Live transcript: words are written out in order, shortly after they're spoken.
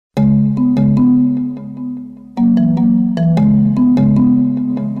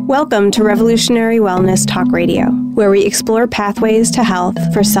Welcome to Revolutionary Wellness Talk Radio, where we explore pathways to health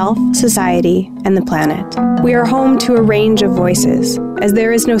for self, society, and the planet. We are home to a range of voices, as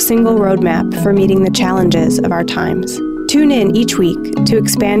there is no single roadmap for meeting the challenges of our times. Tune in each week to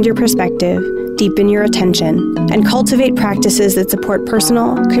expand your perspective, deepen your attention, and cultivate practices that support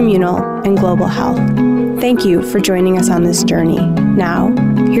personal, communal, and global health. Thank you for joining us on this journey. Now,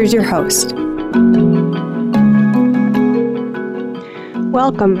 here's your host.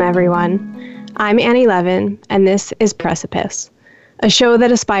 Welcome, everyone. I'm Annie Levin, and this is Precipice, a show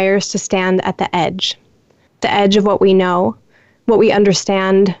that aspires to stand at the edge of what we know, what we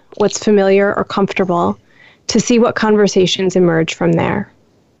understand, what's familiar or comfortable, to see what conversations emerge from there.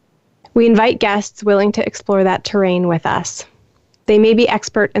 We invite guests willing to explore that terrain with us. They may be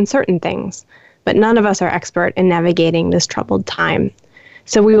expert in certain things, but none of us are expert in navigating this troubled time.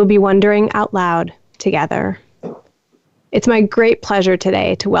 So we will be wondering out loud together. It's my great pleasure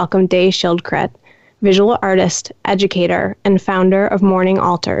today to welcome Day Schildkret, visual artist, educator, and founder of Morning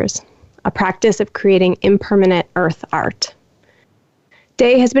Altars, a practice of creating impermanent earth art.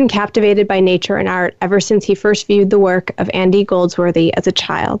 Day has been captivated by nature and art ever since he first viewed the work of Andy Goldsworthy as a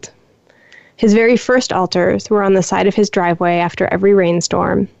child. His very first altars were on the side of his driveway after every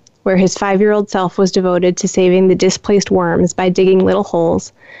rainstorm, where his 5-year-old self was devoted to saving the displaced worms by digging little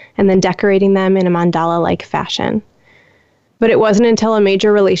holes and then decorating them in a mandala-like fashion. But it wasn't until a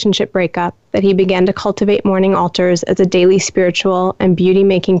major relationship breakup that he began to cultivate morning altars as a daily spiritual and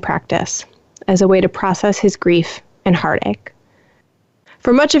beauty-making practice, as a way to process his grief and heartache.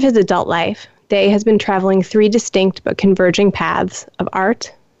 For much of his adult life, Day has been traveling 3 distinct but converging paths of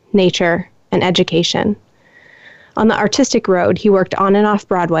art, nature, and education. On the artistic road, he worked on and off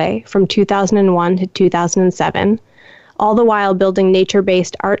Broadway from 2001 to 2007, all the while building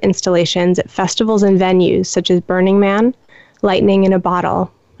nature-based art installations at festivals and venues such as Burning Man, Lightning in a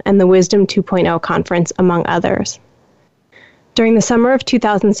Bottle, and the Wisdom 2.0 conference, among others. During the summer of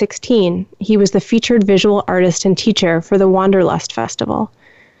 2016, he was the featured visual artist and teacher for the Wanderlust Festival,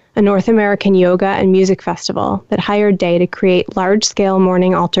 a North American yoga and music festival that hired Day to create large-scale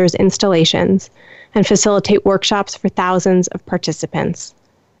morning altars installations and facilitate workshops for thousands of participants.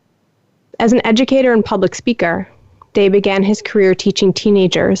 As an educator and public speaker, Day began his career teaching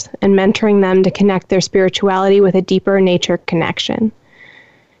teenagers and mentoring them to connect their spirituality with a deeper nature connection.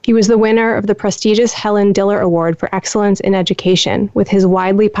 He was the winner of the prestigious Helen Diller Award for Excellence in Education with his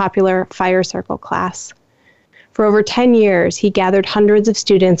widely popular Fire Circle class. For over 10 years, he gathered hundreds of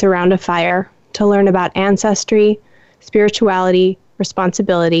students around a fire to learn about ancestry, spirituality,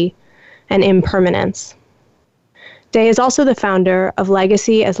 responsibility, and impermanence. Day is also the founder of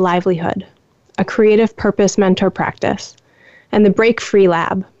Legacy as Livelihood, a creative purpose mentor practice, and the Break Free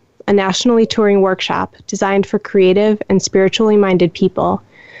Lab, a nationally touring workshop designed for creative and spiritually minded people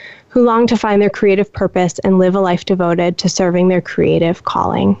who long to find their creative purpose and live a life devoted to serving their creative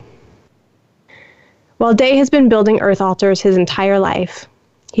calling. While Day has been building earth altars his entire life,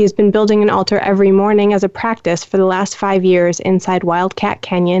 he has been building an altar every morning as a practice for the last 5 years inside Wildcat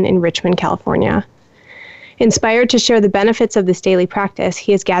Canyon in Richmond, California. Inspired to share the benefits of this daily practice,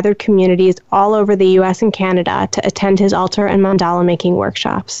 he has gathered communities all over the U.S. and Canada to attend his altar and mandala making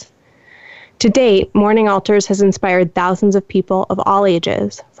workshops. To date, Morning Altars has inspired thousands of people of all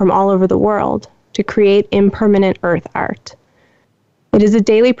ages from all over the world to create impermanent earth art. It is a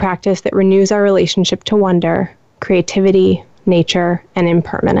daily practice that renews our relationship to wonder, creativity, nature, and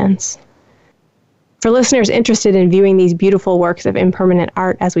impermanence. For listeners interested in viewing these beautiful works of impermanent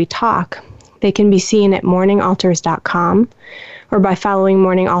art as we talk, they can be seen at morningaltars.com or by following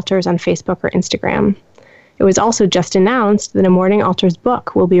Morning Altars on Facebook or Instagram. It was also just announced that a Morning Altars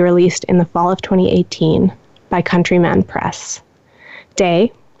book will be released in the fall of 2018 by Countryman Press.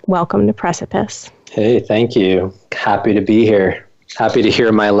 Day, welcome to Precipice. Hey, thank you. Happy to be here. Happy to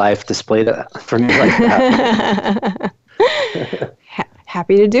hear my life displayed for me like that.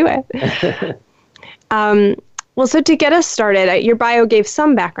 Happy to do it. Well, so to get us started, your bio gave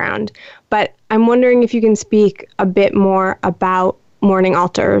some background, but I'm wondering if you can speak a bit more about Morning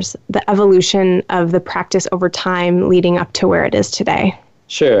Altars, the evolution of the practice over time leading up to where it is today.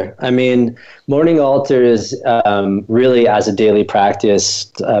 Sure. I mean, Morning Altars really as a daily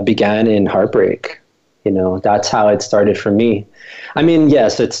practice began in heartbreak. You know, that's how it started for me. I mean,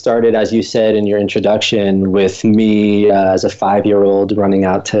 yes, it started, as you said in your introduction, with me as a 5-year-old running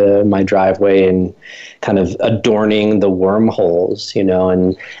out to my driveway and kind of adorning the wormholes, you know,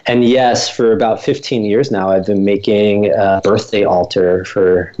 and yes, for about 15 years now, I've been making a birthday altar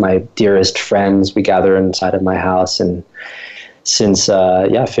for my dearest friends. We gather inside of my house, and since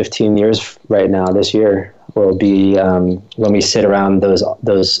 15 years right now this year, will be when we sit around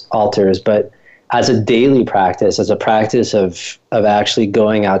those altars. But as a daily practice, as a practice of actually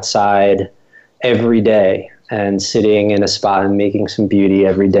going outside every day and sitting in a spot and making some beauty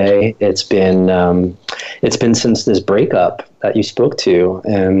every day, it's been since this breakup that you spoke to,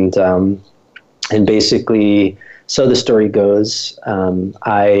 and basically, so the story goes,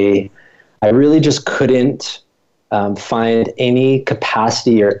 I really just couldn't find any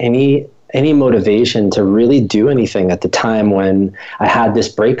capacity or any motivation to really do anything at the time when I had this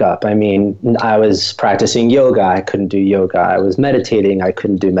breakup. I mean, I was practicing yoga. I couldn't do yoga. I was meditating. I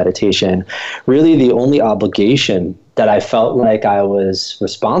couldn't do meditation. Really, the only obligation that I felt like I was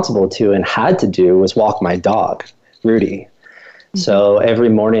responsible to and had to do was walk my dog, Rudy. Mm-hmm. So every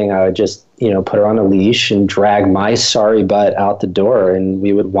morning I would just, put her on a leash and drag my sorry butt out the door, and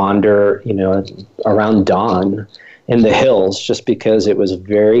we would wander, around dawn in the hills, just because it was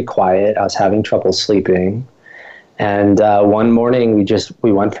very quiet. I was having trouble sleeping. And one morning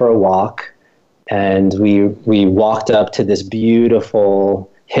we went for a walk, and we walked up to this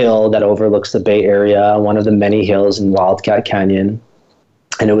beautiful hill that overlooks the Bay Area, one of the many hills in Wildcat Canyon.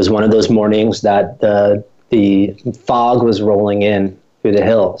 And it was one of those mornings that the fog was rolling in through the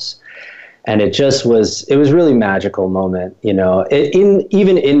hills. And it was really magical moment,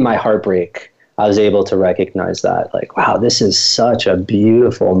 even in my heartbreak, I was able to recognize that, like, wow, this is such a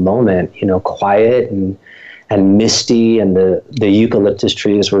beautiful moment, quiet and misty, and the eucalyptus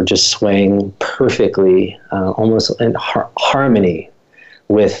trees were just swaying perfectly, almost in harmony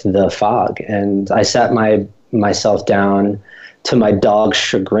with the fog. And I sat myself down, to my dog's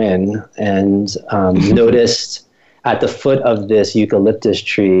chagrin, and noticed at the foot of this eucalyptus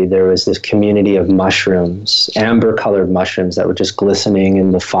tree, there was this community of mushrooms, amber-colored mushrooms that were just glistening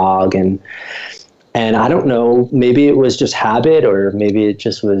in the fog. And I don't know, maybe it was just habit, or maybe it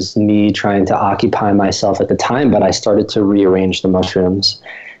just was me trying to occupy myself at the time, but I started to rearrange the mushrooms.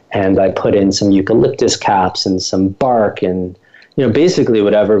 And I put in some eucalyptus caps and some bark and, basically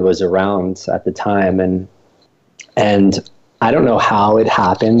whatever was around at the time. And I don't know how it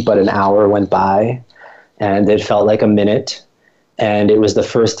happened, but an hour went by, and it felt like a minute. And it was the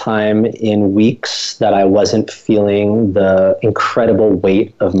first time in weeks that I wasn't feeling the incredible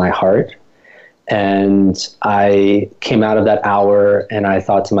weight of my heart. And I came out of that hour and I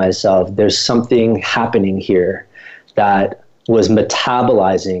thought to myself, there's something happening here that was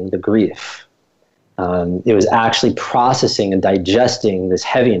metabolizing the grief. It was actually processing and digesting this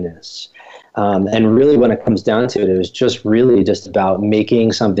heaviness. And really, when it comes down to it, it was just really just about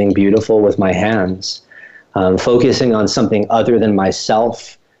making something beautiful with my hands. Focusing on something other than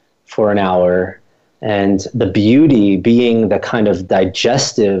myself for an hour, and the beauty being the kind of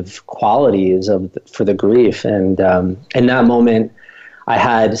digestive qualities for the grief. And in that moment, I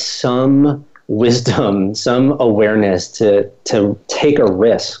had some wisdom, some awareness to take a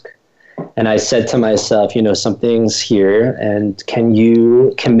risk. And I said to myself, something's here, and can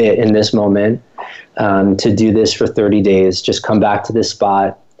you commit in this moment to do this for 30 days? Just come back to this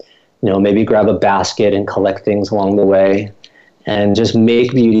spot. Maybe grab a basket and collect things along the way, and just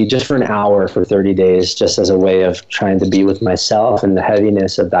make beauty just for an hour for 30 days, just as a way of trying to be with myself and the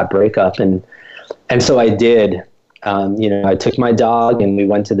heaviness of that breakup. And so I did. I took my dog and we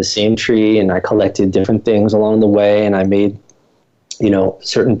went to the same tree, and I collected different things along the way, and I made,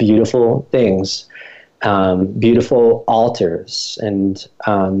 certain beautiful things, beautiful altars. And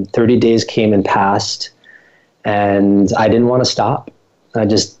 30 days came and passed, and I didn't want to stop.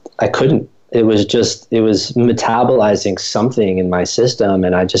 I couldn't. It was metabolizing something in my system,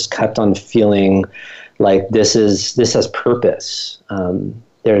 and I just kept on feeling like this has purpose.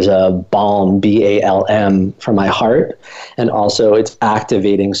 There's a balm, BALM, for my heart, and also it's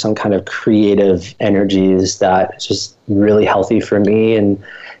activating some kind of creative energies that is just really healthy for me and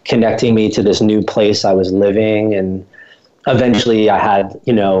connecting me to this new place I was living. And eventually I had,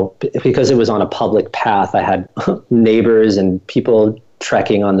 because it was on a public path, I had neighbors and people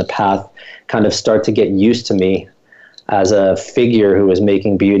trekking on the path kind of start to get used to me as a figure who was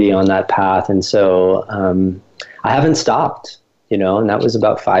making beauty on that path. And so I haven't stopped, and that was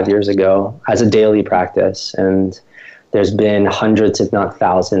about 5 years ago as a daily practice. And there's been hundreds, if not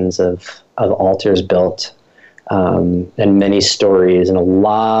thousands of altars built, and many stories, and a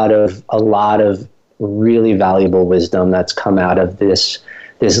lot of really valuable wisdom that's come out of this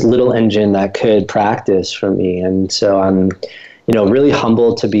little engine that could practice for me. And so I'm really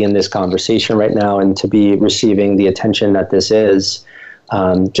humbled to be in this conversation right now and to be receiving the attention that this is,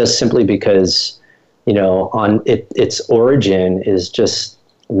 just simply because, on its origin is just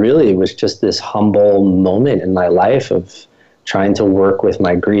really was just this humble moment in my life of trying to work with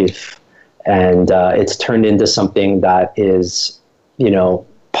my grief And it's turned into something that is,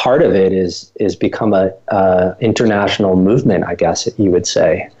 part of it is become a international movement, I guess you would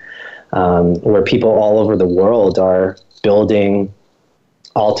say, where people all over the world are building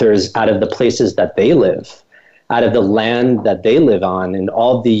altars out of the places that they live, out of the land that they live on, and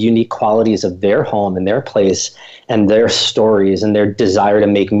all the unique qualities of their home and their place and their stories and their desire to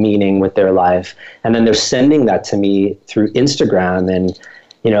make meaning with their life. And then they're sending that to me through Instagram. And,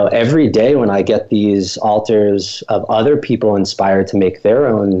 every day when I get these altars of other people inspired to make their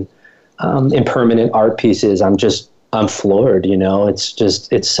own impermanent art pieces, I'm floored.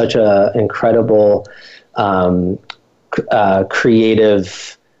 It's such a incredible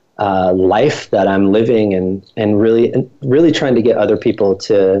creative life that I'm living, and really trying to get other people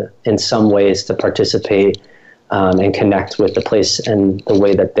to, in some ways, to participate and connect with the place and the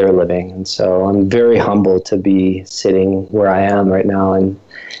way that they're living. And so I'm very humbled to be sitting where I am right now, and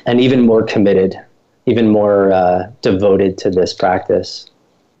even more committed, even more devoted to this practice.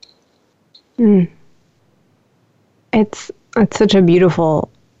 It's such a beautiful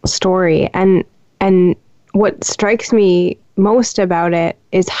story, and what strikes me most about it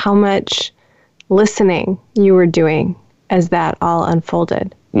is how much listening you were doing as that all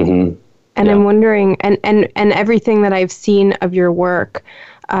unfolded. Mm-hmm. And I'm wondering, and everything that I've seen of your work,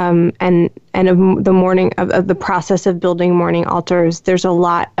 and of the process of building morning altars, there's a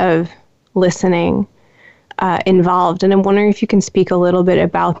lot of listening involved. And I'm wondering if you can speak a little bit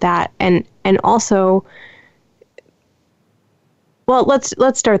about that, and also, well,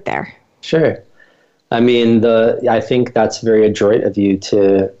 let's start there. Sure. I mean, I think that's very adroit of you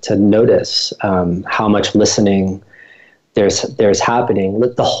to notice how much listening there's happening.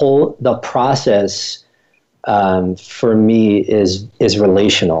 The process for me is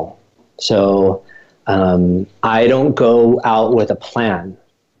relational. So I don't go out with a plan.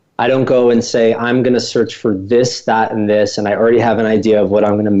 I don't go and say, I'm going to search for this, that, and this, and I already have an idea of what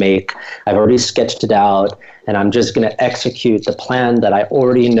I'm going to make. I've already sketched it out, and I'm just going to execute the plan that I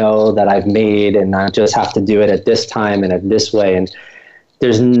already know that I've made, and I just have to do it at this time and at this way. And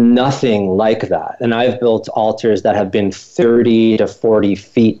there's nothing like that. And I've built altars that have been 30 to 40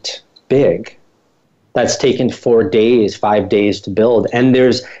 feet big. That's taken 4 days, 5 days to build. And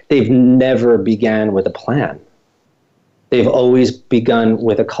they've never began with a plan. They've always begun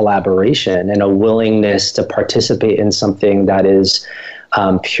with a collaboration and a willingness to participate in something that is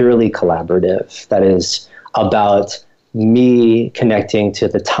purely collaborative, that is about me connecting to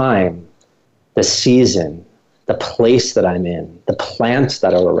the time, the season, the place that I'm in, the plants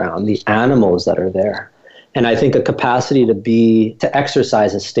that are around, the animals that are there. And I think a capacity to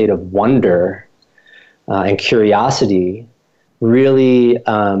exercise a state of wonder and curiosity really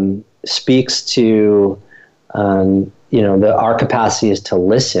speaks to our capacity is to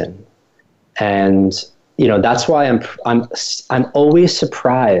listen. And that's why I'm always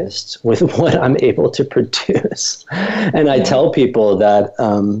surprised with what I'm able to produce. And I tell people that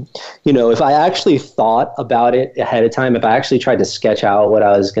if I actually thought about it ahead of time, if I actually tried to sketch out what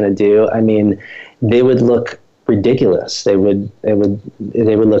I was going to do, I mean, they would look ridiculous. They would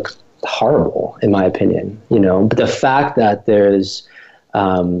look horrible, in my opinion. But the fact that there's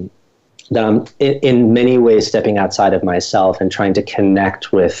that I'm in many ways stepping outside of myself and trying to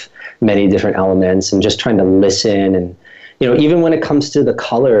connect with many different elements and just trying to listen. And, even when it comes to the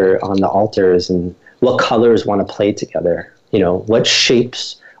color on the altars and what colors want to play together, what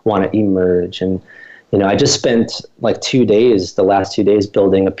shapes want to emerge. And, I just spent like the last 2 days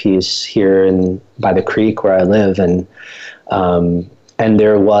building a piece here by the creek where I live. And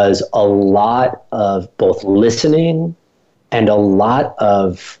there was a lot of both listening and a lot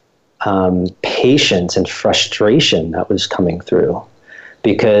of patience and frustration that was coming through,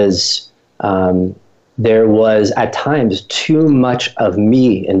 because there was at times too much of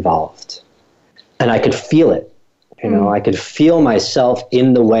me involved, and I could feel it. I could feel myself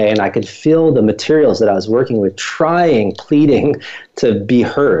in the way, and I could feel the materials that I was working with pleading to be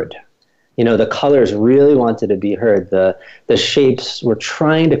heard. The colors really wanted to be heard. The shapes were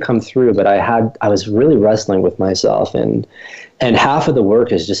trying to come through, but I was really wrestling with myself, and half of the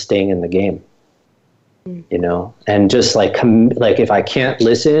work is just staying in the game, and just like if I can't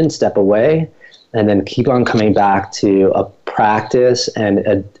listen, step away, and then keep on coming back to a practice and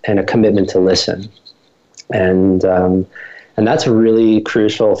a commitment to listen. And that's really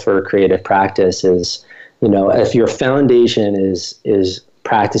crucial for creative practice is, if your foundation is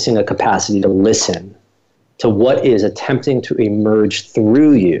practicing a capacity to listen to what is attempting to emerge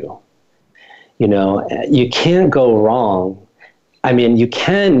through you, you can't go wrong. I mean, you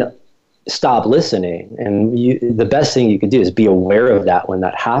can stop listening, and the best thing you can do is be aware of that when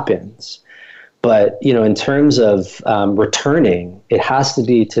that happens. But, in terms of returning, it has to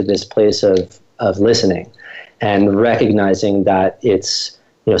be to this place of listening and recognizing that it's,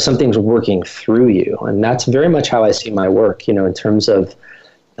 something's working through you. And that's very much how I see my work, in terms of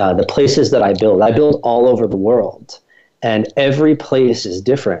the places that I build. I build all over the world, and every place is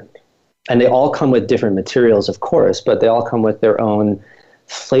different. And they all come with different materials, of course, but they all come with their own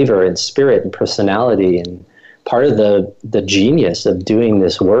flavor and spirit and personality. And part of the genius of doing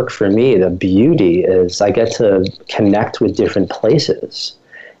this work for me, the beauty, is I get to connect with different places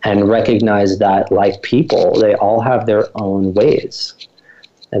and recognize that, like people, they all have their own ways.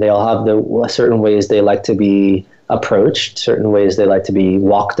 And they all have certain ways they like to be approached, certain ways they like to be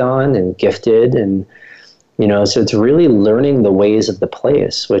walked on and gifted. And, so it's really learning the ways of the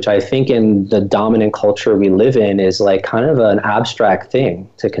place, which I think in the dominant culture we live in is like kind of an abstract thing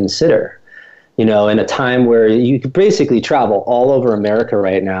to consider. In a time where you could basically travel all over America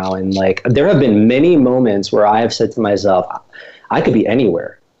right now. And like, there have been many moments where I have said to myself, I could be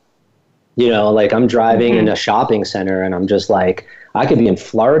anywhere. Like I'm driving in a shopping center and I'm just like, I could be in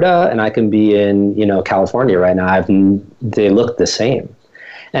Florida and I can be in, California right now. They look the same.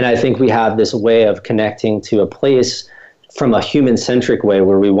 And I think we have this way of connecting to a place from a human-centric way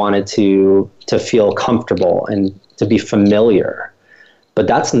where we wanted to feel comfortable and to be familiar. But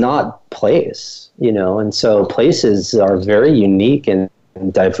that's not place, and so places are very unique and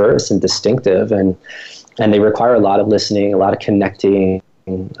diverse and distinctive, and they require a lot of listening, a lot of connecting,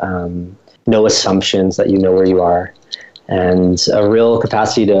 no assumptions that you know where you are, and a real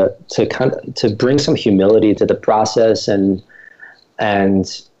capacity to bring some humility to the process and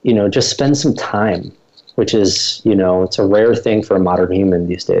just spend some time, which is, it's a rare thing for a modern human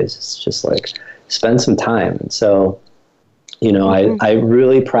these days. It's just like spend some time. And so, I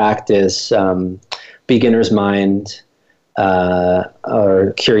really practice beginner's mind,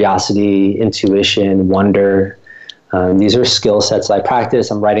 or curiosity, intuition, wonder. These are skill sets I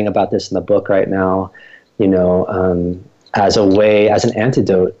practice. I'm writing about this in the book right now, as an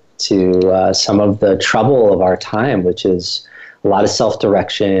antidote to some of the trouble of our time, which is a lot of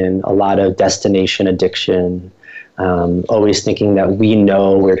self-direction, a lot of destination addiction, always thinking that we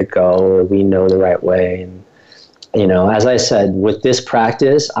know where to go or we know the right way. And, as I said, with this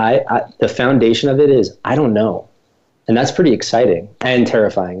practice, the foundation of it is I don't know. And that's pretty exciting and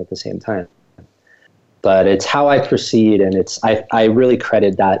terrifying at the same time. But it's how I proceed, and I really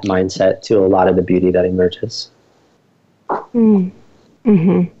credit that mindset to a lot of the beauty that emerges.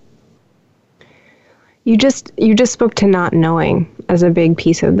 Mm-hmm. You just spoke to not knowing as a big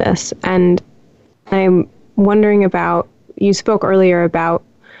piece of this, and I'm wondering about, you spoke earlier about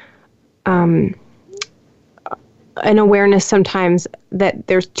an awareness sometimes that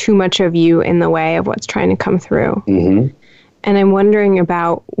there's too much of you in the way of what's trying to come through. Mm-hmm. And I'm wondering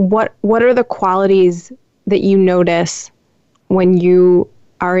about what are the qualities that you notice when you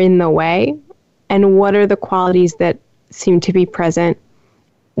are in the way, and what are the qualities that seem to be present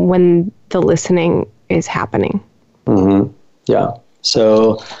when the listening is happening? Mm-hmm. Yeah.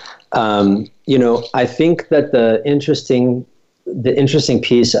 So, I think that the interesting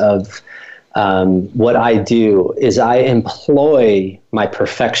piece of what I do is I employ my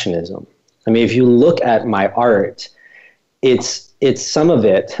perfectionism. I mean, if you look at my art, it's some of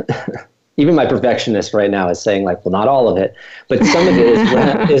it. Even my perfectionist right now is saying like, well, not all of it, but some of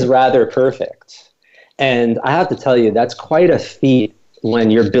it is rather perfect. And I have to tell you, that's quite a feat when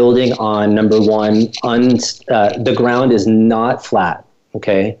you're building on, number one, the ground is not flat,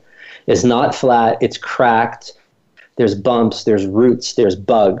 okay? It's not flat, it's cracked. There's bumps, there's roots, there's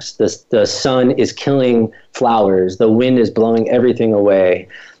bugs. The sun is killing flowers. The wind is blowing everything away.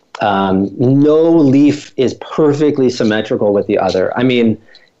 No leaf is perfectly symmetrical with the other. I mean,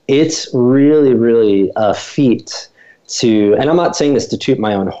 it's really, really a feat and I'm not saying this to toot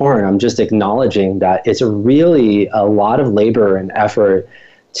my own horn, I'm just acknowledging that it's really a lot of labor and effort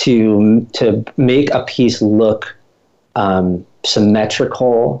to make a piece look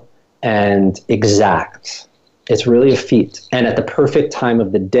symmetrical and exact. It's really a feat. And at the perfect time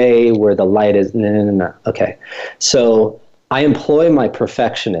of the day where the light is, no. Okay. So I employ my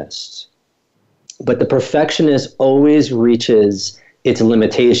perfectionist, but the perfectionist always reaches its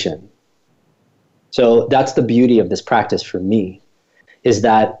limitation. So that's the beauty of this practice for me, is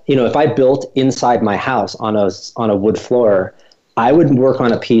that, if I built inside my house on a wood floor, I would work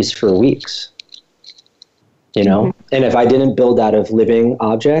on a piece for weeks, and if I didn't build out of living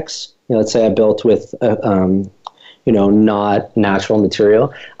objects, let's say I built with, not natural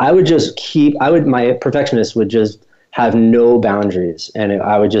material, my perfectionist would just have no boundaries, and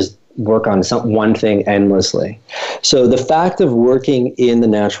I would just work on one thing endlessly. So the fact of working in the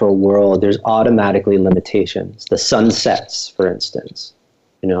natural world, there's automatically limitations. The sun sets, for instance,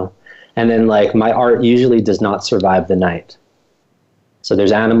 and then like my art usually does not survive the night. So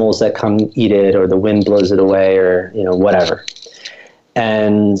there's animals that come eat it, or the wind blows it away, or whatever.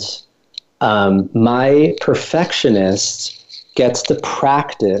 And my perfectionist gets to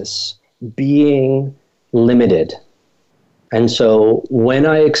practice being limited. And so when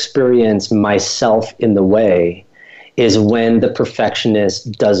I experience myself in the way is when the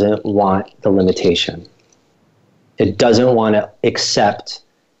perfectionist doesn't want the limitation. It doesn't want to accept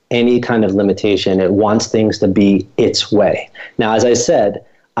any kind of limitation. It wants things to be its way. Now, as I said,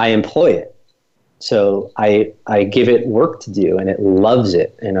 I employ it. So I give it work to do, and it loves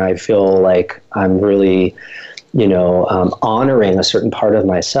it. And I feel like I'm really, honoring a certain part of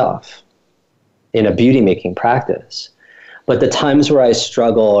myself in a beauty making practice. But the times where I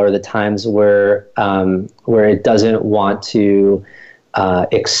struggle, or the times where it doesn't want to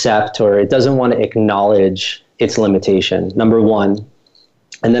accept, or it doesn't want to acknowledge its limitation, number one.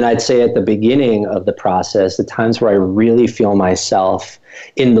 And then I'd say at the beginning of the process, the times where I really feel myself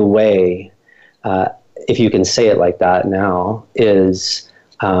in the way, if you can say it like that now, is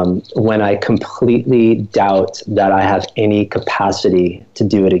when I completely doubt that I have any capacity to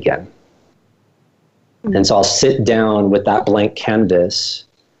do it again. And so I'll sit down with that blank canvas,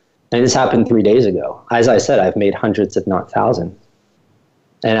 and this happened 3 days ago. As I said, I've made hundreds, if not thousands.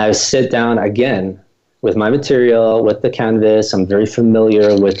 And I sit down again with my material, with the canvas. I'm very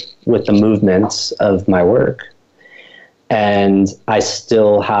familiar with the movements of my work. And I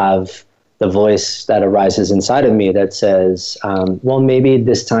still have the voice that arises inside of me that says, well, maybe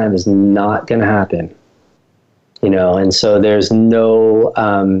this time is not going to happen. And so there's no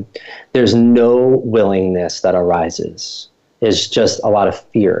willingness that arises. It's just a lot of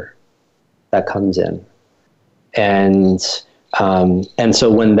fear that comes in. And so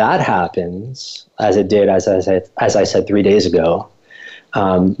when that happens, as it did, as I said 3 days ago,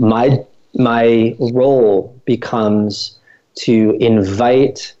 my role becomes to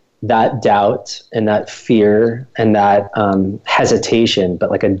invite that doubt and that fear and that hesitation,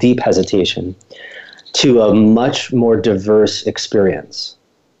 but like a deep hesitation, to a much more diverse experience.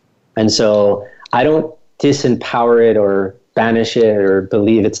 And so I don't disempower it or banish it or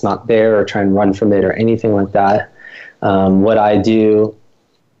believe it's not there or try and run from it or anything like that. What I do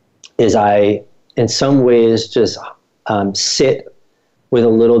is I, in some ways, just sit with a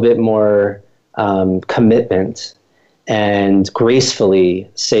little bit more commitment and gracefully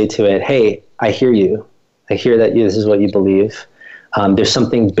say to it, hey, I hear you. I hear that this is what you believe. There's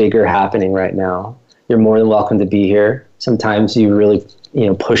something bigger happening right now. You're more than welcome to be here. Sometimes you really,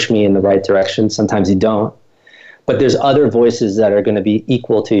 push me in the right direction. Sometimes you don't. But there's other voices that are going to be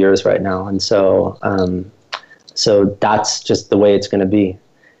equal to yours right now. And so that's just the way it's going to be.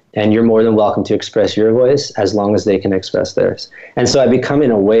 And you're more than welcome to express your voice as long as they can express theirs. And so I become,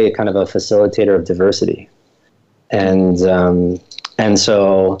 in a way, kind of a facilitator of diversity. And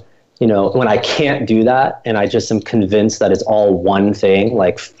so, when I can't do that and I just am convinced that it's all one thing,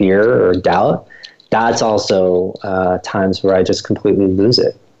 like fear or doubt, that's also times where I just completely lose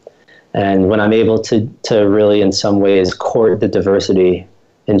it. And when I'm able to really, in some ways, court the diversity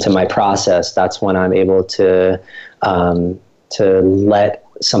into my process, that's when I'm able to let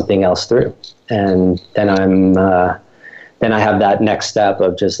something else through. And then then I have that next step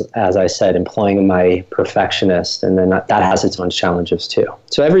of just, as I said, employing my perfectionist, and then that has its own challenges too.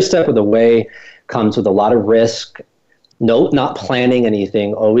 So every step of the way comes with a lot of risk. No, not planning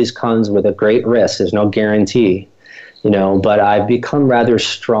anything always comes with a great risk. There's no guarantee, but I've become rather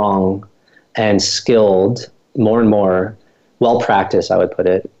strong and skilled, more and more, well-practiced, I would put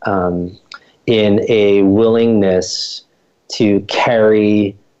it, in a willingness to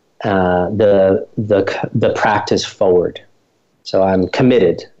carry the practice forward. So I'm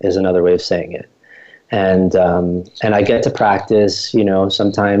committed is another way of saying it. And I get to practice,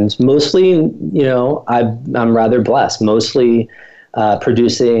 sometimes, mostly, I'm rather blessed, mostly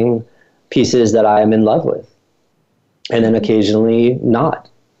producing pieces that I am in love with, and then occasionally not.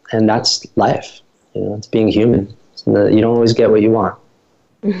 And that's life, it's being human. So you don't always get what you want.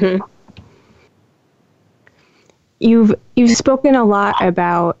 Mm-hmm. You've spoken a lot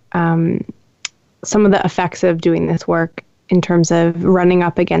about some of the effects of doing this work in terms of running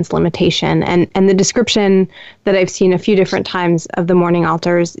up against limitation. And the description that I've seen a few different times of the morning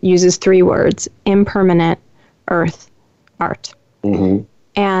altars uses 3 words: impermanent, earth, art. Mm-hmm.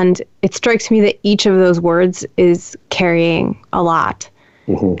 And it strikes me that each of those words is carrying a lot.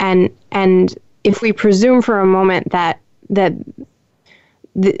 Mm-hmm. And if we presume for a moment that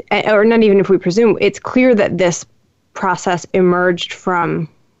or not even if we presume, it's clear that this process emerged from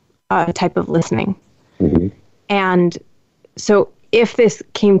a type of listening. Mm-hmm. And so if this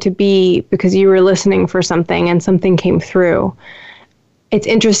came to be because you were listening for something and something came through, it's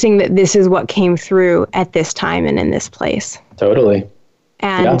interesting that this is what came through at this time and in this place. Totally.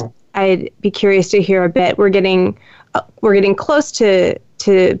 And I'd be curious to hear a bit. We're getting close to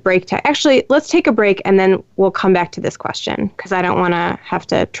break time. Actually, let's take a break and then we'll come back to this question because I don't want to have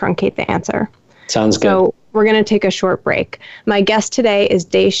to truncate the answer. Sounds good. So we're going to take a short break. My guest today is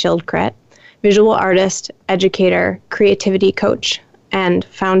Day Schildkret, visual artist, educator, creativity coach, and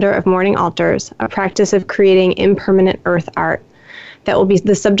founder of Morning Altars, a practice of creating impermanent earth art that will be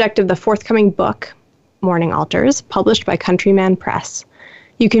the subject of the forthcoming book, Morning Altars, published by Countryman Press.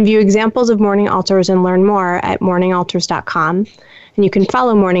 You can view examples of Morning Altars and learn more at morningaltars.com, and you can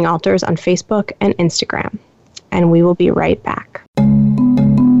follow Morning Altars on Facebook and Instagram. And we will be right back.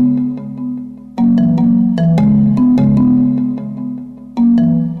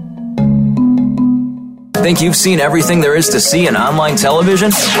 Think you've seen everything there is to see in online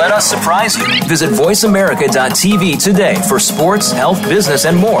television? Let us surprise you. Visit voiceamerica.tv today for sports, health, business,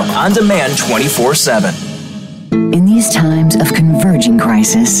 and more on demand 24/7. In these times of converging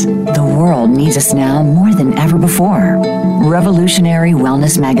crisis, the world needs us now more than ever before. Revolutionary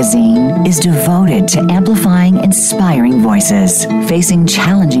Wellness Magazine is devoted to amplifying inspiring voices, facing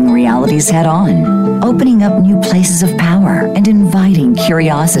challenging realities head-on, opening up new places of power, and inviting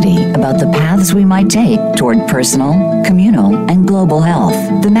curiosity about the paths we might take toward personal, communal, and global health.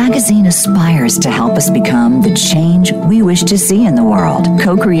 The magazine aspires to help us become the change we wish to see in the world,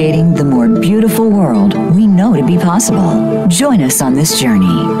 co-creating the more beautiful world we know to be possible. Join us on this journey.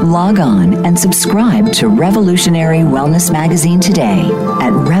 Log on and subscribe to Revolutionary Wellness Magazine today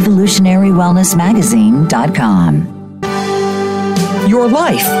at revolutionarywellnessmagazine.com. Your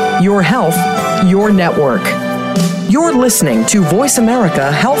life, your health, your network. You're listening to Voice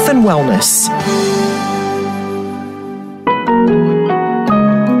America Health and Wellness.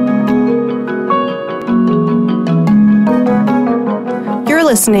 You're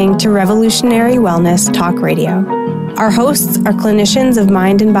listening to Revolutionary Wellness Talk Radio. Our hosts are clinicians of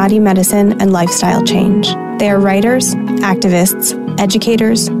mind and body medicine and lifestyle change. They are writers, activists,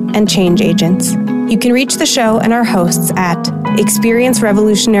 educators, and change agents. You can reach the show and our hosts at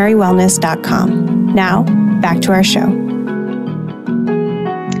experiencerevolutionarywellness.com. Now, back to our show.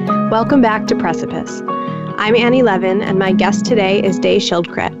 Welcome back to Precipice. I'm Annie Levin, and my guest today is Day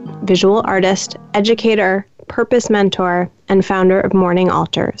Schildkret, visual artist, educator, purpose mentor, and founder of Morning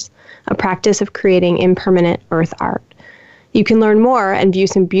Altars, a practice of creating impermanent earth art. You can learn more and view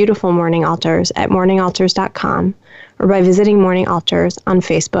some beautiful Morning Altars at morningaltars.com or by visiting Morning Altars on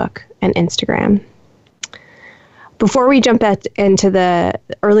Facebook and Instagram. Before we jump into the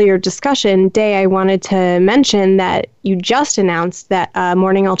earlier discussion, Day, I wanted to mention that you just announced that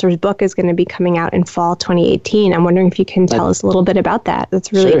Morning Altars book is going to be coming out in fall 2018. I'm wondering if you can tell us a little bit about that.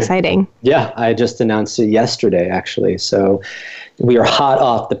 That's really exciting. Yeah, I just announced it yesterday, actually. So we are hot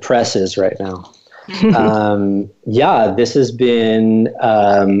off the presses right now. This has been,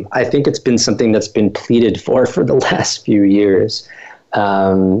 I think it's been something that's been pleaded for the last few years.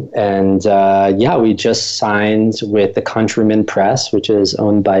 We just signed with the Countryman Press, which is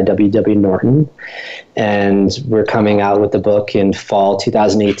owned by W.W. Norton. And we're coming out with the book in fall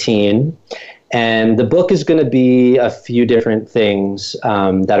 2018. And the book is going to be a few different things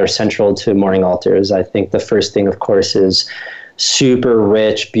that are central to Morning Altars. I think the first thing, of course, is super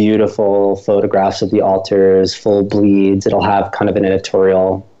rich, beautiful photographs of the altars, full bleeds. It'll have kind of an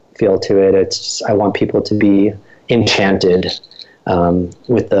editorial feel to it. I want people to be enchanted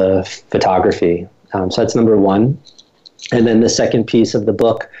with the photography. So that's number one. And then the second piece of the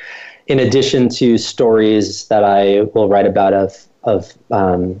book, in addition to stories that I will write about of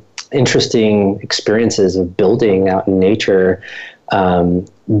interesting experiences of building out in nature,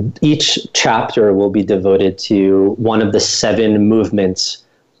 each chapter will be devoted to one of the 7 movements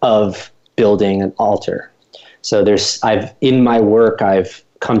of building an altar. So in my work, I've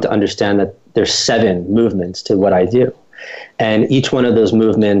come to understand that there's 7 movements to what I do. And each one of those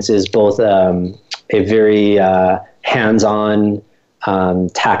movements is both a very hands-on,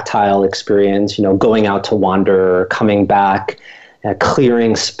 tactile experience, going out to wander, coming back,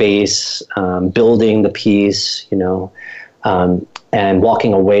 clearing space, building the piece, and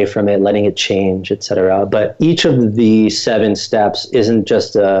walking away from it, letting it change, etc. But each of the 7 steps isn't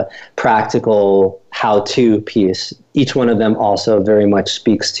just a practical how-to piece. Each one of them also very much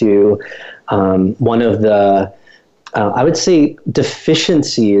speaks to one of the I would say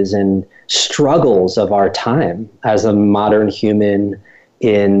deficiencies and struggles of our time as a modern human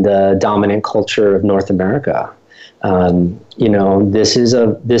in the dominant culture of North America.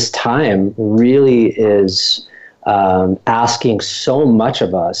 This time really is asking so much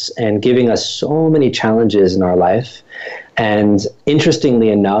of us and giving us so many challenges in our life. And interestingly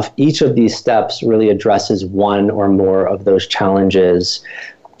enough, each of these steps really addresses one or more of those challenges,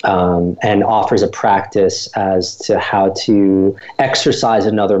 and offers a practice as to how to exercise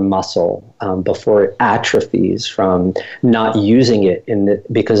another muscle before it atrophies from not using it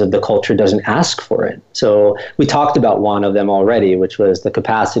because of the culture doesn't ask for it. So we talked about one of them already, which was the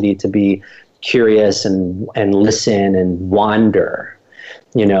capacity to be curious and listen and wander,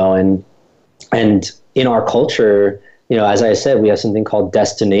 and in our culture, as I said, we have something called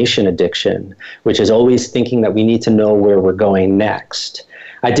destination addiction, which is always thinking that we need to know where we're going next.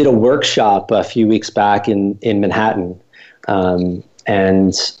 I did a workshop a few weeks back in Manhattan,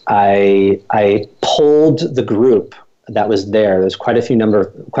 and I polled the group that was there. There's quite a few number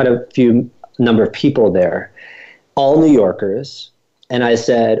of people there, all New Yorkers. And I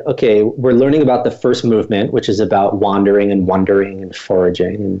said, okay, we're learning about the first movement, which is about wandering and wondering and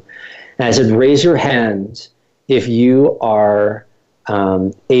foraging. And I said, raise your hand if you are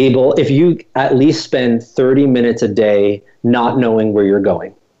if you at least spend 30 minutes a day not knowing where you're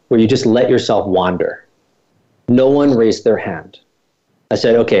going, where you just let yourself wander. No one raised their hand. I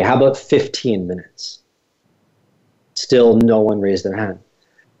said, okay, how about 15 minutes? Still no one raised their hand.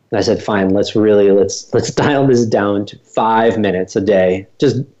 And I said, fine, let's dial this down to 5 minutes a day,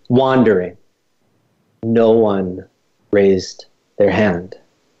 just wandering. No one raised their hand.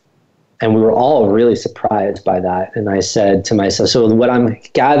 And we were all really surprised by that. And I said to myself, so what I'm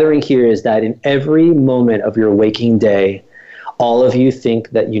gathering here is that in every moment of your waking day, all of you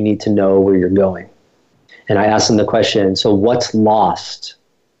think that you need to know where you're going. And I asked them the question, so what's lost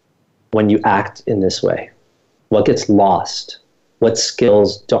when you act in this way? What gets lost? What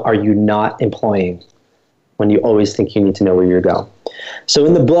skills are you not employing when you always think you need to know where you're going? So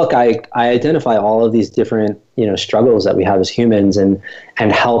in the book, I identify all of these different struggles that we have as humans and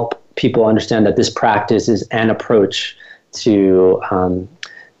help people understand that this practice is an approach to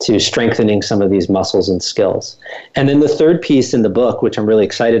strengthening some of these muscles and skills. And then the third piece in the book, which I'm really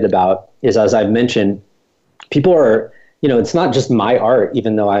excited about, is, as I've mentioned, people are, it's not just my art,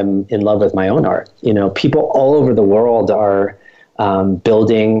 even though I'm in love with my own art. People all over the world are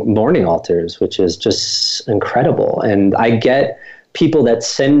building morning altars, which is just incredible. And I get people that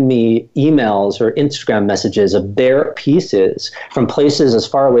send me emails or Instagram messages of their pieces from places as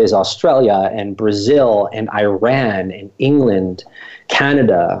far away as Australia and Brazil and Iran and England,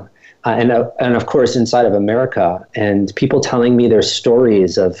 Canada, and of course inside of America, and people telling me their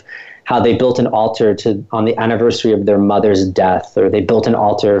stories of how they built an altar on the anniversary of their mother's death, or they built an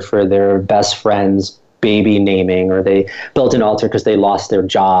altar for their best friend's baby naming, or they built an altar because they lost their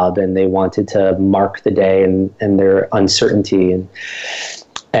job and they wanted to mark the day and their uncertainty.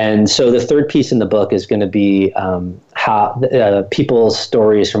 And so the third piece in the book is going to be how people's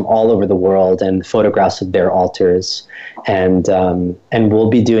stories from all over the world and photographs of their altars. And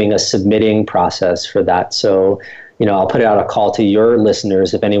we'll be doing a submitting process for that. So, I'll put out a call to your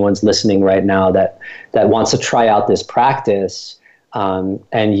listeners, if anyone's listening right now that wants to try out this practice.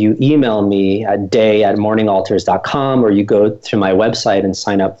 And you email me at day@morningaltars.com, or you go to my website and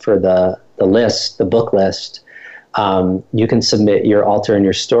sign up for the book list. You can submit your altar and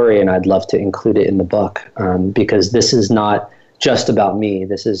your story, and I'd love to include it in the book, because this is not just about me.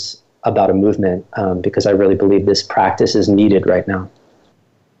 This is about a movement, because I really believe this practice is needed right now.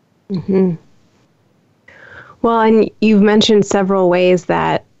 Mm-hmm. Well, and you've mentioned several ways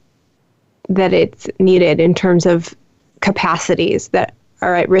that it's needed in terms of capacities that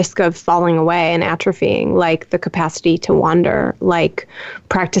are at risk of falling away and atrophying, like the capacity to wander, like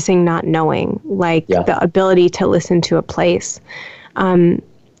practicing not knowing, like the ability to listen to a place. I'm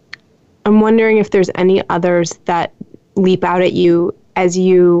wondering if there's any others that leap out at you as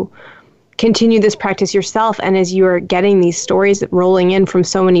you continue this practice yourself, and as you are getting these stories rolling in from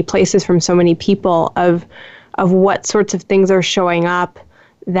so many places, from so many people, of what sorts of things are showing up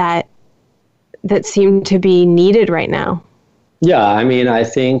that seem to be needed right now. Yeah, I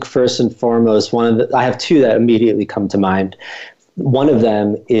think first and foremost, I have two that immediately come to mind. One of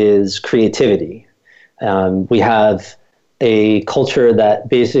them is creativity. We have a culture that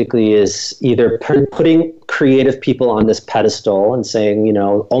basically is either putting creative people on this pedestal and saying,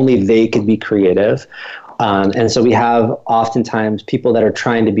 only they could be creative. And so we have oftentimes people that are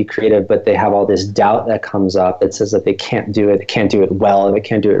trying to be creative, but they have all this doubt that comes up that says that they can't do it, they can't do it well, they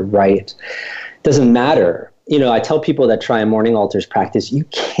can't do it right. It doesn't matter. I tell people that try a morning altars practice, you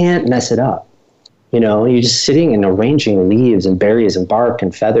can't mess it up. You're just sitting and arranging leaves and berries and bark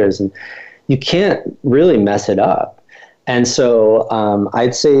and feathers, and you can't really mess it up. And so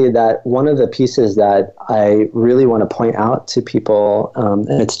I'd say that one of the pieces that I really want to point out to people,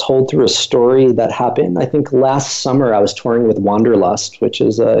 and it's told through a story that happened, I think last summer I was touring with Wanderlust, which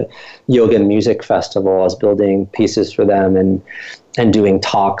is a yoga and music festival. I was building pieces for them and doing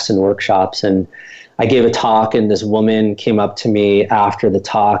talks and workshops. And I gave a talk, and this woman came up to me after the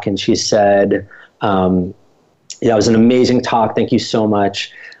talk, and she said, it was an amazing talk. Thank you so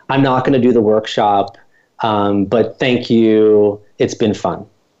much. I'm not going to do the workshop. But thank you. It's been fun.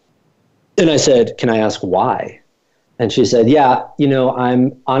 And I said, can I ask why? And she said, yeah,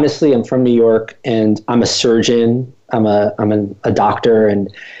 I'm from New York, and I'm a surgeon. I'm a doctor, and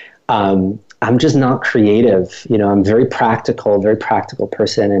I'm just not creative. I'm very practical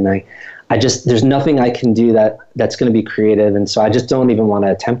person. And I just, there's nothing I can do that's going to be creative. And so I just don't even want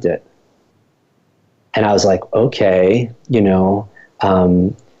to attempt it. And I was like, okay, you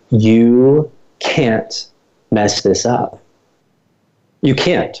can't mess this up. You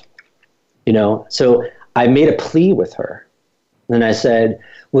can't, So I made a plea with her. And I said,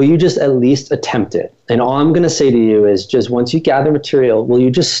 will you just at least attempt it? And all I'm going to say to you is just once you gather material, will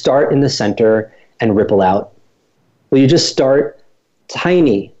you just start in the center and ripple out? Will you just start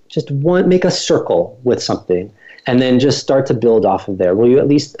tiny, make a circle with something, and then just start to build off of there? Will you at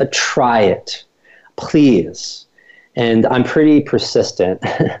least try it? Please. And I'm pretty persistent.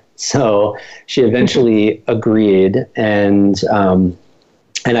 So she eventually agreed, and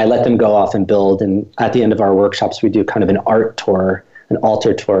I let them go off and build. And at the end of our workshops, we do kind of an art tour, an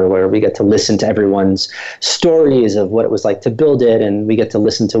altar tour, where we get to listen to everyone's stories of what it was like to build it, and we get to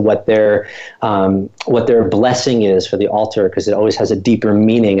listen to what their blessing is for the altar, because it always has a deeper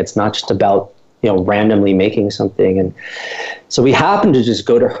meaning. It's not just about randomly making something. And so we happened to just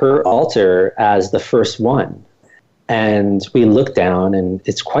go to her altar as the first one. And we looked down, and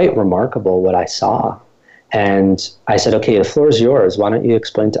it's quite remarkable what I saw. And I said, okay, the floor is yours. Why don't you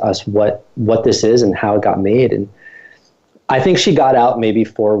explain to us what this is and how it got made? And I think she got out maybe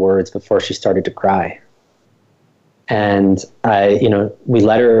 4 words before she started to cry. And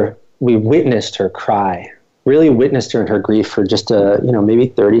we witnessed her cry, really witnessed her in her grief for just maybe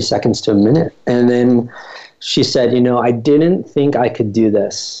 30 seconds to a minute. And then she said, I didn't think I could do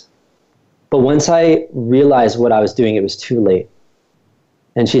this. But once I realized what I was doing, it was too late.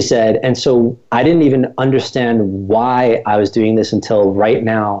 And she said, and so I didn't even understand why I was doing this until right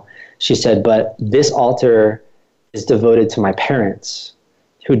now. She said, but this altar is devoted to my parents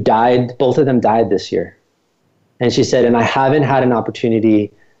who died. Both of them died this year. And she said, and I haven't had an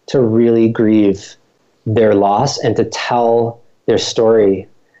opportunity to really grieve their loss and to tell their story.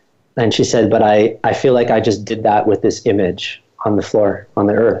 And she said, but I feel like I just did that with this image on the floor, on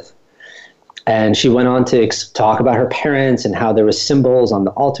the earth. And she went on to talk about her parents and how there was symbols on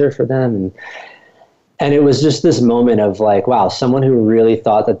the altar for them. And it was just this moment of like, wow, someone who really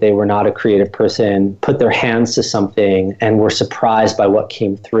thought that they were not a creative person put their hands to something and were surprised by what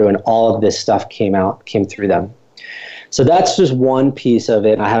came through, and all of this stuff came through them. So that's just one piece of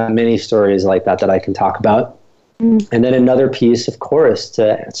it. I have many stories like that I can talk about. And then another piece, of course,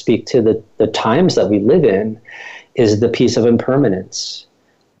 to speak to the times that we live in, is the piece of impermanence.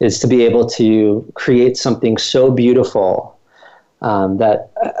 Is to be able to create something so beautiful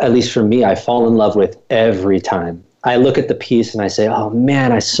that, at least for me, I fall in love with every time. I look at the piece and I say, oh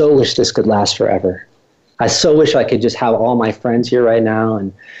man, I so wish this could last forever. I so wish I could just have all my friends here right now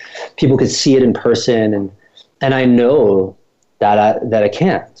and people could see it in person. And I know that I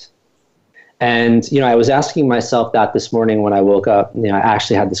can't. And, I was asking myself that this morning when I woke up. I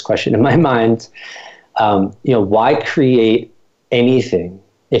actually had this question in my mind. Why create anything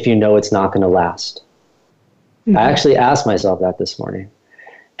if you know it's not going to last? Mm-hmm. I actually asked myself that this morning.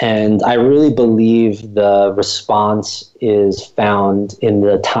 And I really believe the response is found in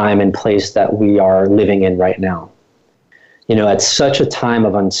the time and place that we are living in right now. At such a time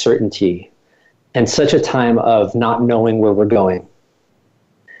of uncertainty and such a time of not knowing where we're going.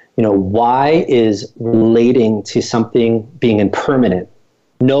 Why is relating to something being impermanent,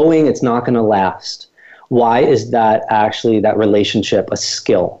 knowing it's not going to last, why is that actually, that relationship, a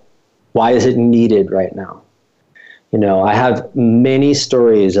skill? Why is it needed right now? I have many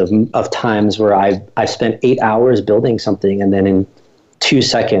stories of times where I've spent 8 hours building something, and then in 2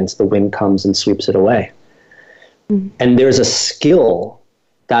 seconds, the wind comes and sweeps it away. Mm-hmm. And there's a skill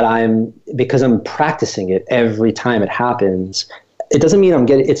that because I'm practicing it every time it happens. It doesn't mean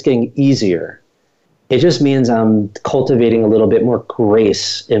it's getting easier. It just means I'm cultivating a little bit more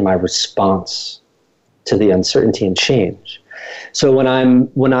grace in my response to the uncertainty and change. So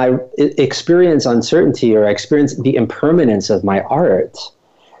when I experience uncertainty or I experience the impermanence of my art,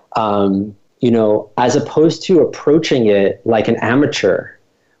 as opposed to approaching it like an amateur,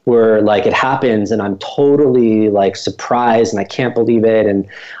 where like it happens and I'm totally like surprised and I can't believe it, and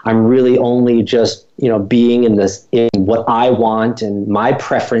I'm really only just being in what I want and my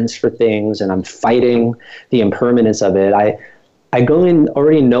preference for things, and I'm fighting the impermanence of it. I go in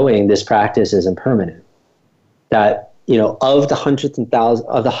already knowing this practice is impermanent, that of the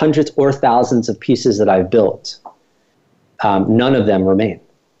hundreds or thousands of pieces that I've built, none of them remain.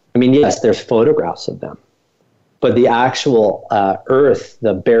 I mean, yes, there's photographs of them, but the actual earth,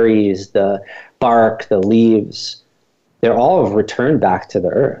 the berries, the bark, the leaves, they're all returned back to the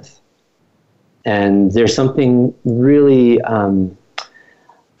earth. And there's something really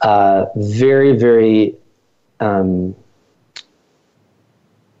very, very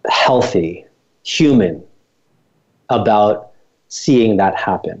healthy, human about seeing that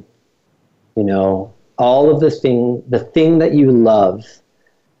happen. All of the thing that you love,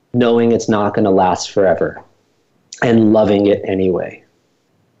 knowing it's not going to last forever, and loving it anyway.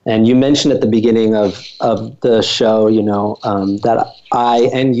 And you mentioned at the beginning of the show, that I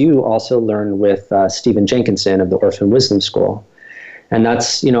and you also learned with Stephen Jenkinson of the Orphan Wisdom School. And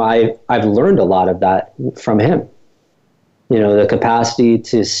that's, I've learned a lot of that from him. The capacity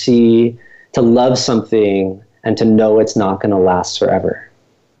to love something and to know it's not going to last forever.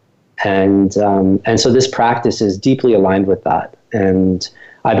 And so this practice is deeply aligned with that. And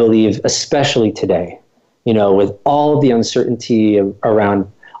I believe, especially today, with all the uncertainty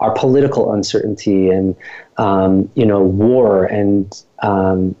around our political uncertainty and, war and,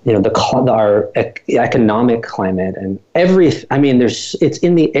 our economic climate and it's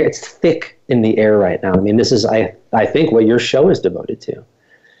in the air, it's thick in the air right now. I mean, this is, I think, what your show is devoted to.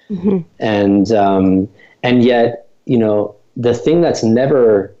 Mm-hmm. And yet, the thing that's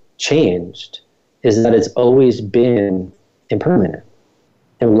never changed is that it's always been impermanent.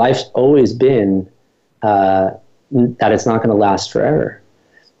 And life's always been that it's not going to last forever.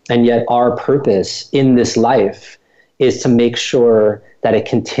 And yet our purpose in this life is to make sure that it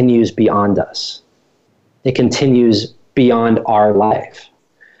continues beyond us. It continues beyond our life.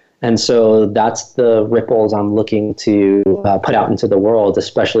 And so that's the ripples I'm looking to put out into the world,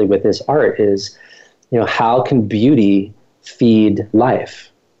 especially with this art, is, how can beauty feed life?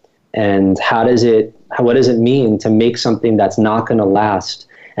 And what does it mean to make something that's not going to last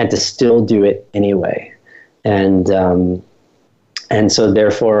and to still do it anyway? And so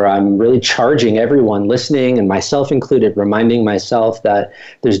therefore I'm really charging everyone listening, and myself included, reminding myself that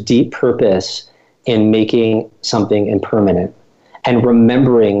there's deep purpose in making something impermanent and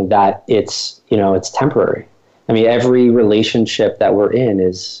remembering that it's temporary. I mean, every relationship that we're in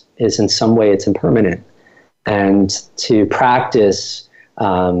is in some way it's impermanent. And to practice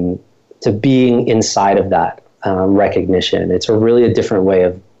to being inside of that recognition, it's really a different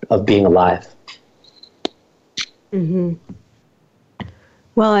way of being alive. Mm-hmm.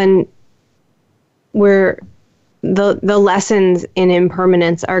 Well, and the lessons in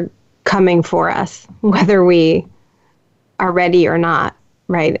impermanence are coming for us, whether we are ready or not,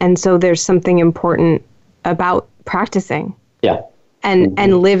 right? And so there's something important about practicing,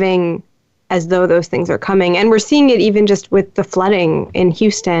 and living as though those things are coming. And we're seeing it even just with the flooding in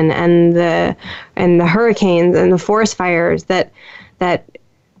Houston and the hurricanes and the forest fires that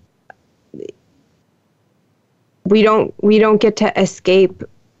we don't get to escape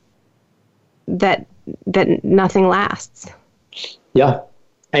that nothing lasts. Yeah.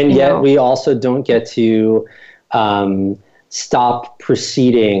 And yet we also don't get to stop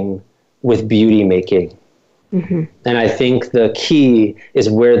proceeding with beauty making. Mm-hmm. And I think the key is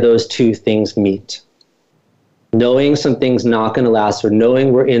where those two things meet. Knowing something's not going to last, or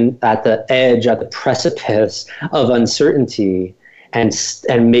knowing we're at the edge, at the precipice of uncertainty, and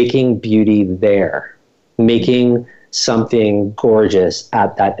making beauty there. Making something gorgeous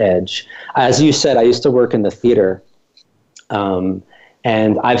at that edge. As you said, I used to work in the theater, and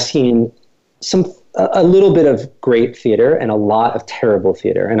I've seen a little bit of great theater and a lot of terrible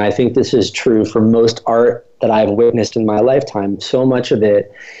theater. And I think this is true for most art that I've witnessed in my lifetime. So much of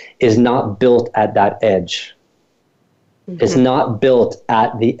it is not built at that edge. Mm-hmm. It's not built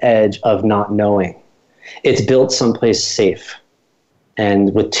at the edge of not knowing. It's built someplace safe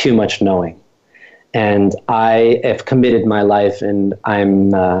and with too much knowing. And I have committed my life, and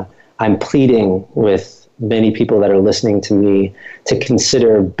I'm pleading with many people that are listening to me to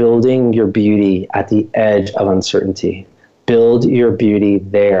consider building your beauty at the edge of uncertainty. Build your beauty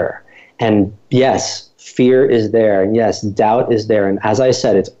there. And yes, fear is there. And yes, doubt is there. And as I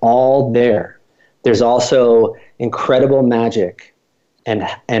said, it's all there. There's also, incredible magic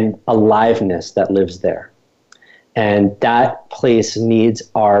and aliveness that lives there. And that place needs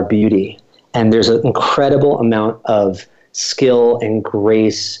our beauty. And there's an incredible amount of skill and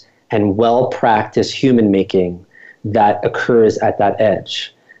grace and well-practiced human making that occurs at that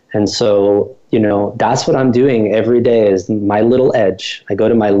edge. And so, that's what I'm doing every day is my little edge. I go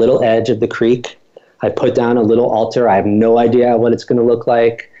to my little edge of the creek. I put down a little altar. I have no idea what it's going to look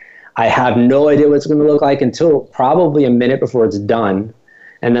like. I have no idea what it's going to look like until probably a minute before it's done.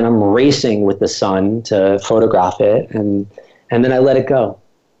 And then I'm racing with the sun to photograph it. And then I let it go.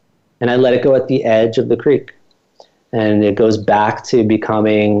 And I let it go at the edge of the creek. And it goes back to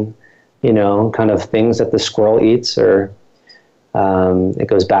becoming, kind of things that the squirrel eats, or it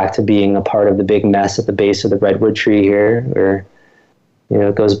goes back to being a part of the big mess at the base of the redwood tree here, or,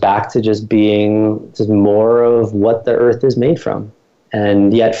 it goes back to just being just more of what the earth is made from.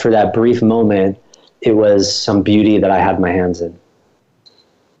 And yet for that brief moment, it was some beauty that I had my hands in.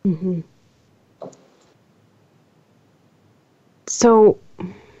 Mm-hmm. So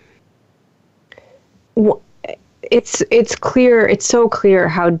it's clear, it's so clear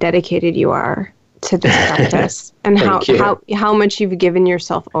how dedicated you are to this practice and how much you've given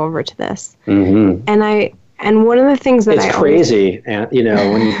yourself over to this. Mm-hmm. And one of the things that it's crazy, and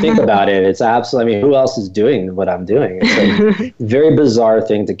when you think about it, it's absolutely, who else is doing what I'm doing? It's a very bizarre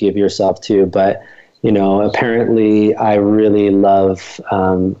thing to give yourself to, but apparently I really love,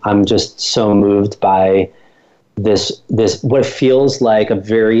 I'm just so moved by this what feels like a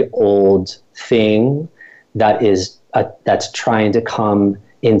very old thing that is that's trying to come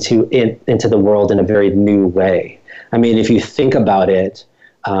into the world in a very new way. I mean, if you think about it,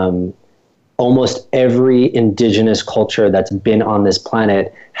 almost every indigenous culture that's been on this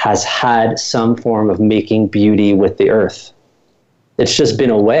planet has had some form of making beauty with the earth. It's just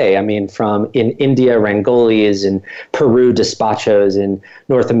been a way. I mean, from in India, rangolis, in Peru, despachos, in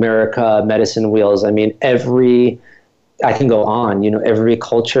North America, medicine wheels. I mean, I can go on, every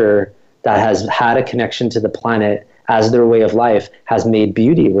culture that has had a connection to the planet as their way of life has made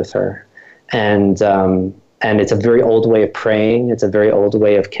beauty with her. And it's a very old way of praying. It's a very old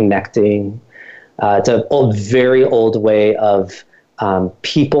way of connecting. It's a very old way of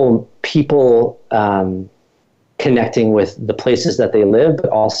people connecting with the places that they live, but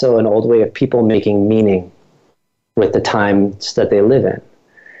also an old way of people making meaning with the times that they live in.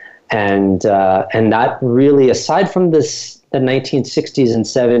 And that really, aside from the 1960s and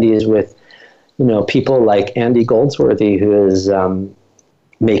 70s with, people like Andy Goldsworthy, who is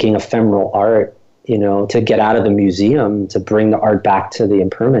making ephemeral art, to get out of the museum, to bring the art back to the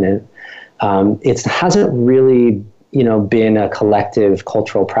impermanent. It hasn't really, been a collective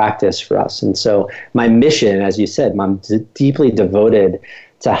cultural practice for us. And so my mission, as you said, I'm deeply devoted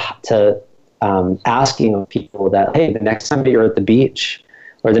to asking people that, hey, the next time you're at the beach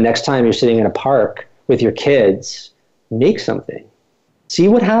or the next time you're sitting in a park with your kids, make something. See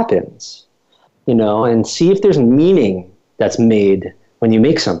what happens, and see if there's meaning that's made when you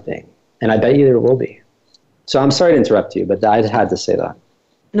make something. And I bet you there will be. So I'm sorry to interrupt you, but I had to say that.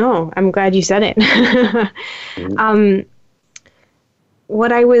 No, I'm glad you said it. Mm-hmm.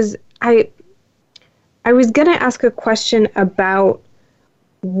 I was going to ask a question about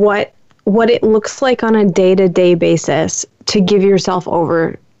what it looks like on a day-to-day basis to give yourself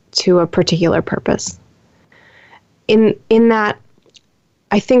over to a particular purpose. In that,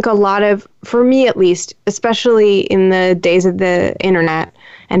 I think a lot of, for me at least, especially in the days of the internet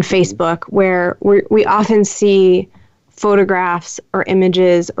and Facebook, where we often see photographs or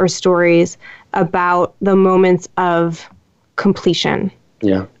images or stories about the moments of completion,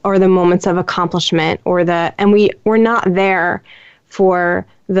 or the moments of accomplishment, and we're not there for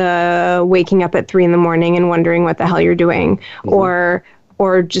the waking up at 3 a.m. and wondering what the hell you're doing, or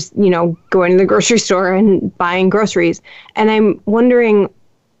just going to the grocery store and buying groceries. And I'm wondering,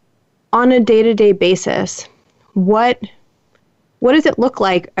 on a day-to-day basis, what does it look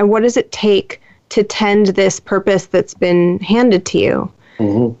like, and what does it take to tend this purpose that's been handed to you?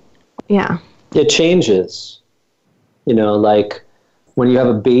 Mm-hmm. Yeah. It changes. Like when you have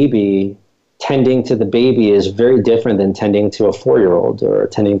a baby, tending to the baby is very different than tending to a 4-year-old or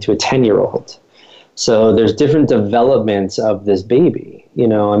tending to a 10-year-old. So there's different developments of this baby.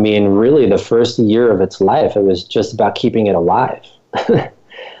 Really the first year of its life, it was just about keeping it alive.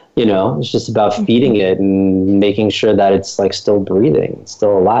 It's just about feeding it and making sure that it's like still breathing,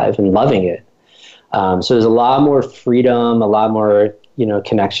 still alive, and loving it. So there's a lot more freedom, a lot more,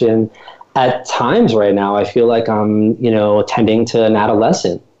 connection. At times right now, I feel like I'm, tending to an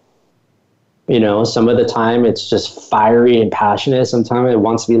adolescent. Some of the time it's just fiery and passionate. Sometimes it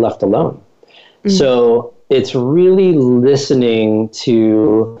wants to be left alone. Mm-hmm. So it's really listening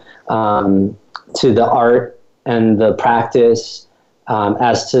to the art and the practice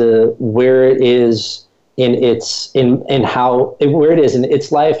as to where it is in its where it is in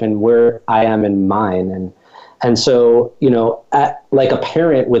its life and where I am in mine. And so, like a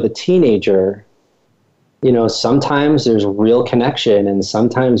parent with a teenager, sometimes there's real connection and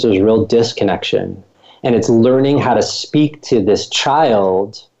sometimes there's real disconnection. And it's learning how to speak to this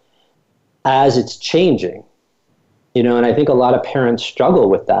child as it's changing. And I think a lot of parents struggle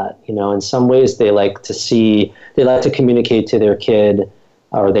with that. In some ways they like to communicate to their kid,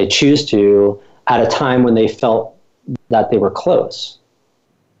 or they choose to, at a time when they felt that they were close.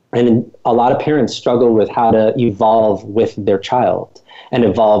 And a lot of parents struggle with how to evolve with their child and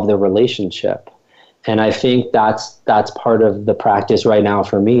evolve their relationship. And I think that's part of the practice right now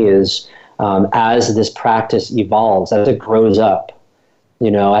for me is as this practice evolves, as it grows up,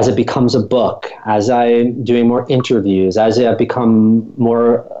 as it becomes a book, as I'm doing more interviews, as I become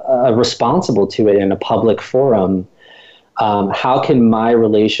more responsible to it in a public forum, how can my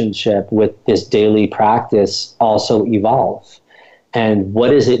relationship with this daily practice also evolve? And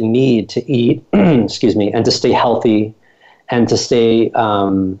what does it need to eat, excuse me, and to stay healthy, and to stay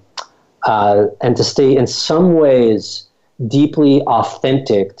in some ways deeply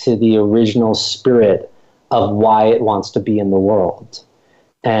authentic to the original spirit of why it wants to be in the world.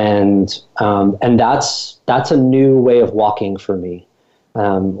 And that's a new way of walking for me,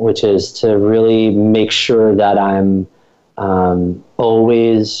 which is to really make sure that I'm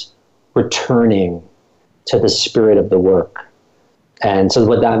always returning to the spirit of the work. And so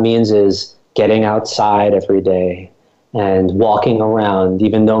what that means is getting outside every day and walking around,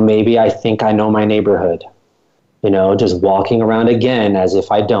 even though maybe I think I know my neighborhood, just walking around again as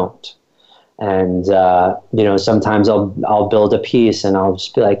if I don't. And, sometimes I'll build a piece and I'll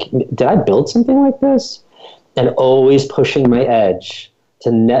just be like, did I build something like this? And always pushing my edge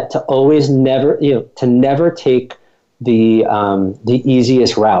to never take the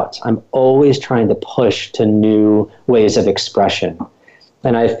easiest route. I'm always trying to push to new ways of expression.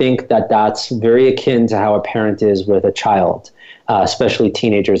 And I think that that's very akin to how a parent is with a child, especially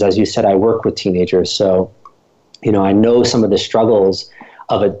teenagers. As you said, I work with teenagers. So, I know some of the struggles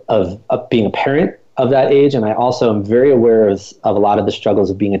of being a parent of that age. And I also am very aware of a lot of the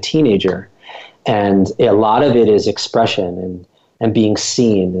struggles of being a teenager. And a lot of it is expression and being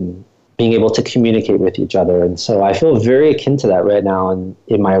seen and being able to communicate with each other. And so I feel very akin to that right now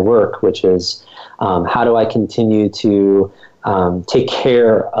in my work, which is how do I continue to take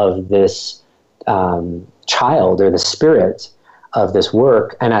care of this child or the spirit of this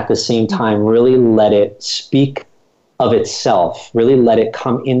work, and at the same time really let it speak of itself, really let it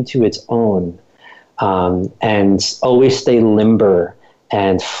come into its own, and always stay limber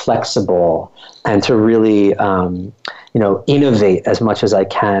and flexible, and to really innovate as much as I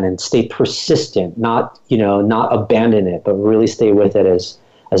can and stay persistent, not abandon it, but really stay with it as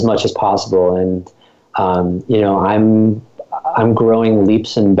much as possible. And I'm growing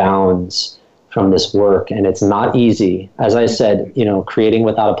leaps and bounds from this work, and it's not easy. As I said, creating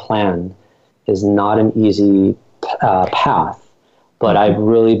without a plan is not an easy path, but I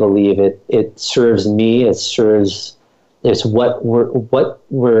really believe it serves me. It's what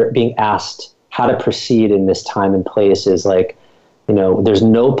we're being asked how to proceed in this time and place is like, there's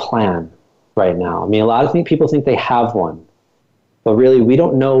no plan right now. I mean, a lot of people think they have one, but really we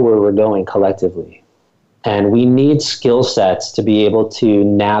don't know where we're going collectively. And we need skill sets to be able to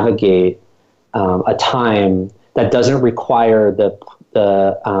navigate a time that doesn't require the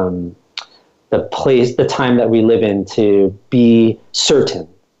time that we live in to be certain.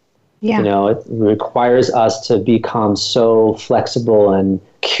 Yeah. It requires us to become so flexible and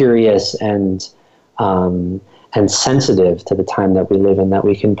curious and sensitive to the time that we live in that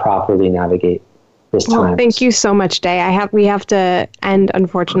we can properly navigate this time. Well, thank you so much, Day. We have to end,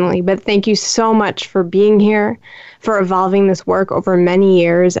 unfortunately, but thank you so much for being here, for evolving this work over many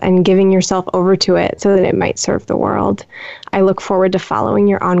years and giving yourself over to it so that it might serve the world. I look forward to following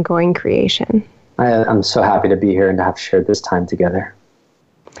your ongoing creation. I'm so happy to be here and to have shared this time together.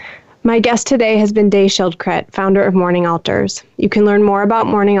 My guest today has been Day Schildkret, founder of Morning Altars. You can learn more about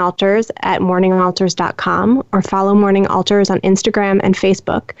Morning Altars at morningaltars.com or follow Morning Altars on Instagram and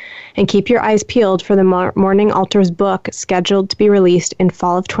Facebook, and keep your eyes peeled for the Morning Altars book scheduled to be released in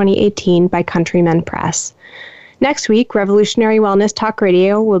fall of 2018 by Countrymen Press. Next week, Revolutionary Wellness Talk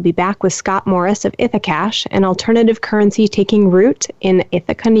Radio will be back with Scott Morris of Ithacash, an alternative currency taking root in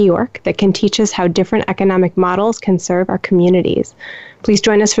Ithaca, New York, that can teach us how different economic models can serve our communities. Please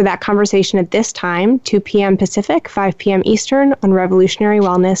join us for that conversation at this time, 2 p.m. Pacific, 5 p.m. Eastern, on Revolutionary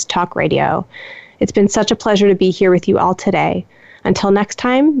Wellness Talk Radio. It's been such a pleasure to be here with you all today. Until next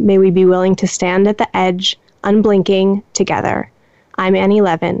time, may we be willing to stand at the edge, unblinking, together. I'm Annie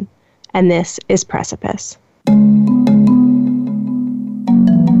Levin, and this is Precipice.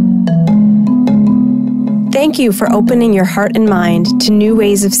 Thank you for opening your heart and mind to new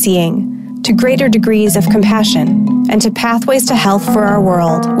ways of seeing, to greater degrees of compassion, and to pathways to health for our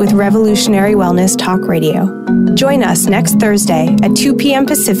world with Revolutionary Wellness Talk Radio. Join us next Thursday at 2 p.m.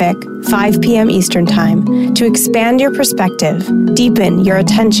 Pacific, 5 p.m. Eastern Time to expand your perspective, deepen your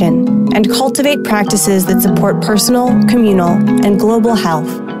attention, and cultivate practices that support personal, communal, and global health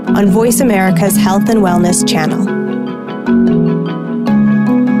on Voice America's Health and Wellness channel.